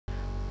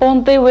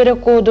Ponte,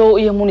 Werukocho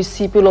e o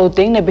Munisipiu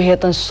Lautem na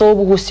berretan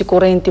sob o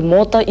corrente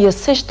mota e a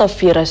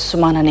sexta-feira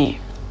semana ne.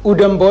 O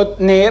dambot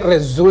ne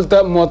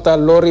resulta mota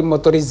lori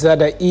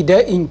motorizada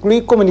ida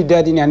inclui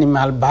comunidade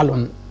animal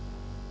Balun.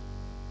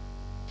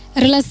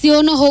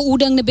 Relaciona o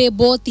udang nebe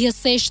bot e a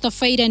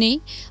sexta-feira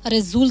ne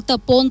resulta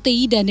ponte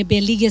ida nebe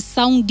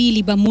ligação de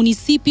liba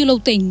Munisipiu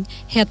Lautem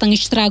retan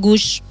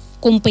estragos.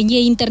 Companhia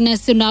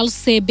Internacional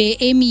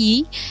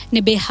CBMI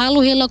nebe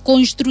halo hela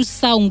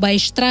construção ba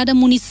estrada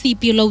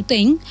Munisipiu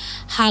Lautem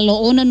halo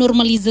ona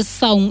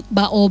normalização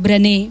ba obra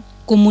ne.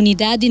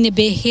 Comunidade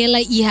nebe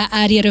hela iha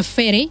área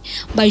refere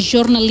ba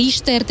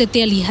jornalista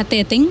RTTL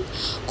hateteng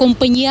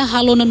companhia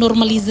halo na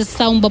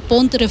normalização ba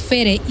ponte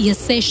refere e a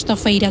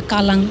sexta-feira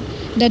calang.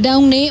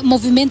 Dadão ne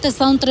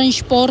movimentação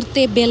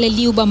transporte bela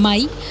liu ba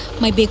mai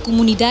be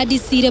comunidade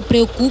sira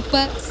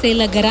preocupa se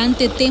ela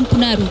garante tempo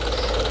naru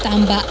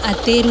tamba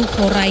ateru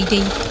horaide.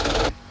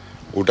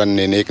 Udan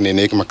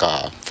nenek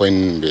maka foi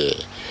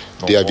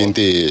dia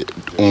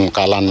 21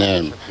 kalan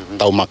ne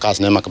tau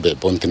makas ne mak be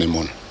ponte ne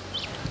mon.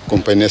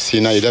 Companhia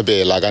Sina ida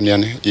be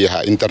laganian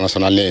iha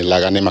internasional ne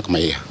lagane mak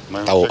mai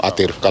tau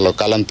ateru kalau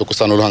kalan tu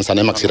kusanuluhan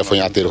sana mak sira foi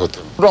ateru hot.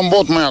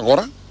 Rombot mai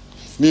agora.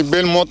 Ni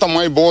bel mota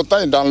mai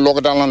bota dan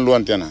lockdown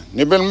luan tiana.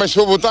 Ni bel mai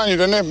sobutan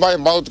ida ne bai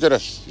baut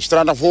keres.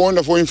 Estrada foi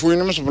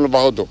mas pelo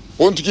baut.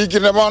 Ponte que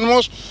ne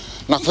vamos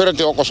na feira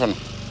te okoson.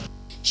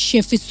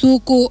 Chefe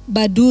Suco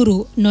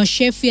Baduru no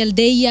chefe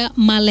aldeia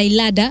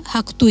Malailada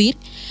Haktuir,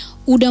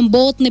 o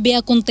dambot nebe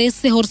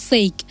acontece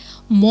horseik,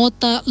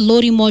 mota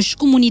lorimos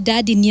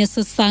comunidade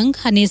nessa sang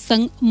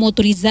hanesang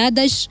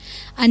motorizadas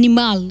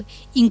animal,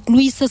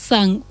 inclui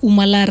sang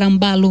uma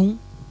larambalum.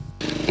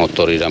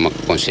 Motorida mak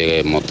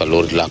consegue mota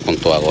lori lá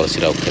contou agora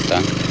será o que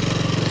tá.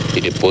 E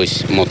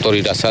depois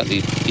motorida sa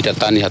ida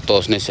tani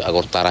hatos nesse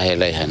agora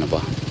tarahela é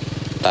ba.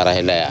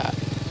 Tarahela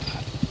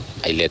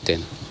ai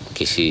leten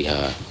que se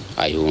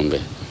ai hunde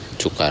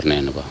cukar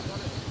ne ba.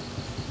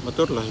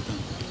 Motor lahitan.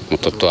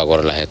 Motor to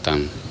agora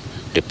lahitan.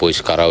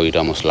 Depois carau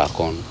iramos lá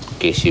com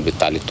que se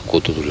betali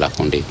tukutu lá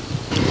com de.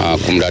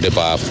 Comunidade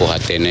ba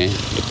forratene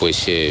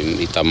depois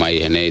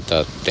itamai hene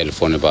ita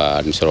telefone ba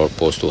administrador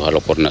posto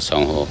halo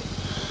coordenação ho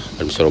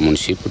administrador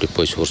município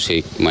depois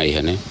horsei mai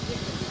hene.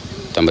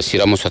 Também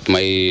siramos at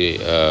mai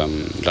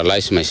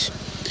lalais mas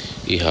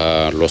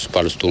iha los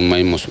palos tu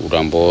mai mos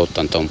urambo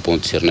tanto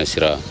ponte sirna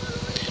sira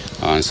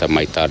ansa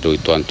mai tardo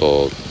itu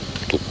anto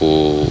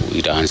tuku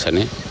ida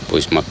hansane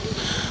pois mak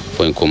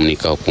foi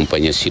comunicar com a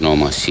companhia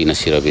Sinoma Sina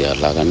sira bia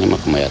lagane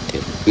mak mai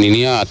ateru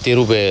ninia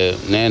ateru be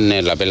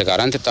ne la bel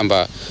garante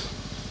tamba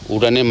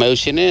urane mai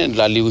usine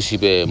la liusi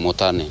be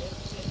motane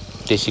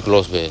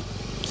desiklos be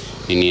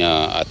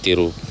ninia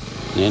ateru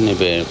ne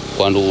be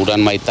quando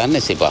uran mai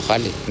tane se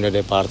bajale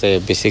de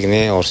parte basic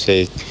ne or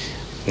se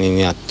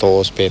ninia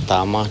tos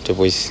petama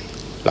depois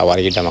la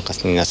vargida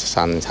makas ninia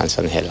san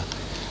hela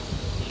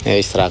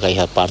estraga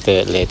iha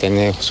parte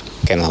letene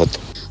que na hot.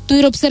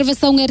 Tuir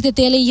observação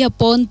RTTL iha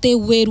ponte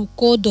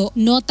Werukocho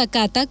nota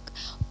katak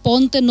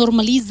ponte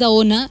normaliza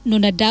ona no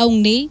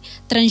nadaung ne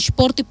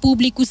transporte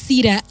público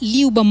sira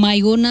liuba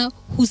maiona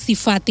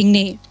husifating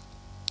ne.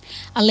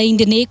 Além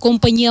de ne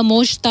companhia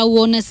mostra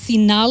ona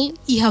sinal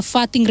iha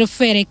fating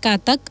refere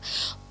katak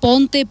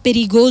ponte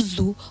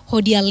perigoso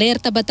hodi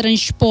alerta ba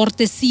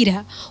transporte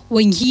sira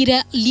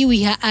wengira liu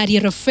iha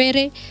área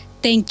refere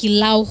tem que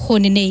lau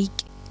honeneik.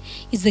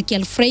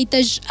 Ezequiel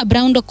Freitas,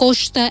 Abrão da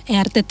Costa,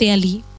 RTTL.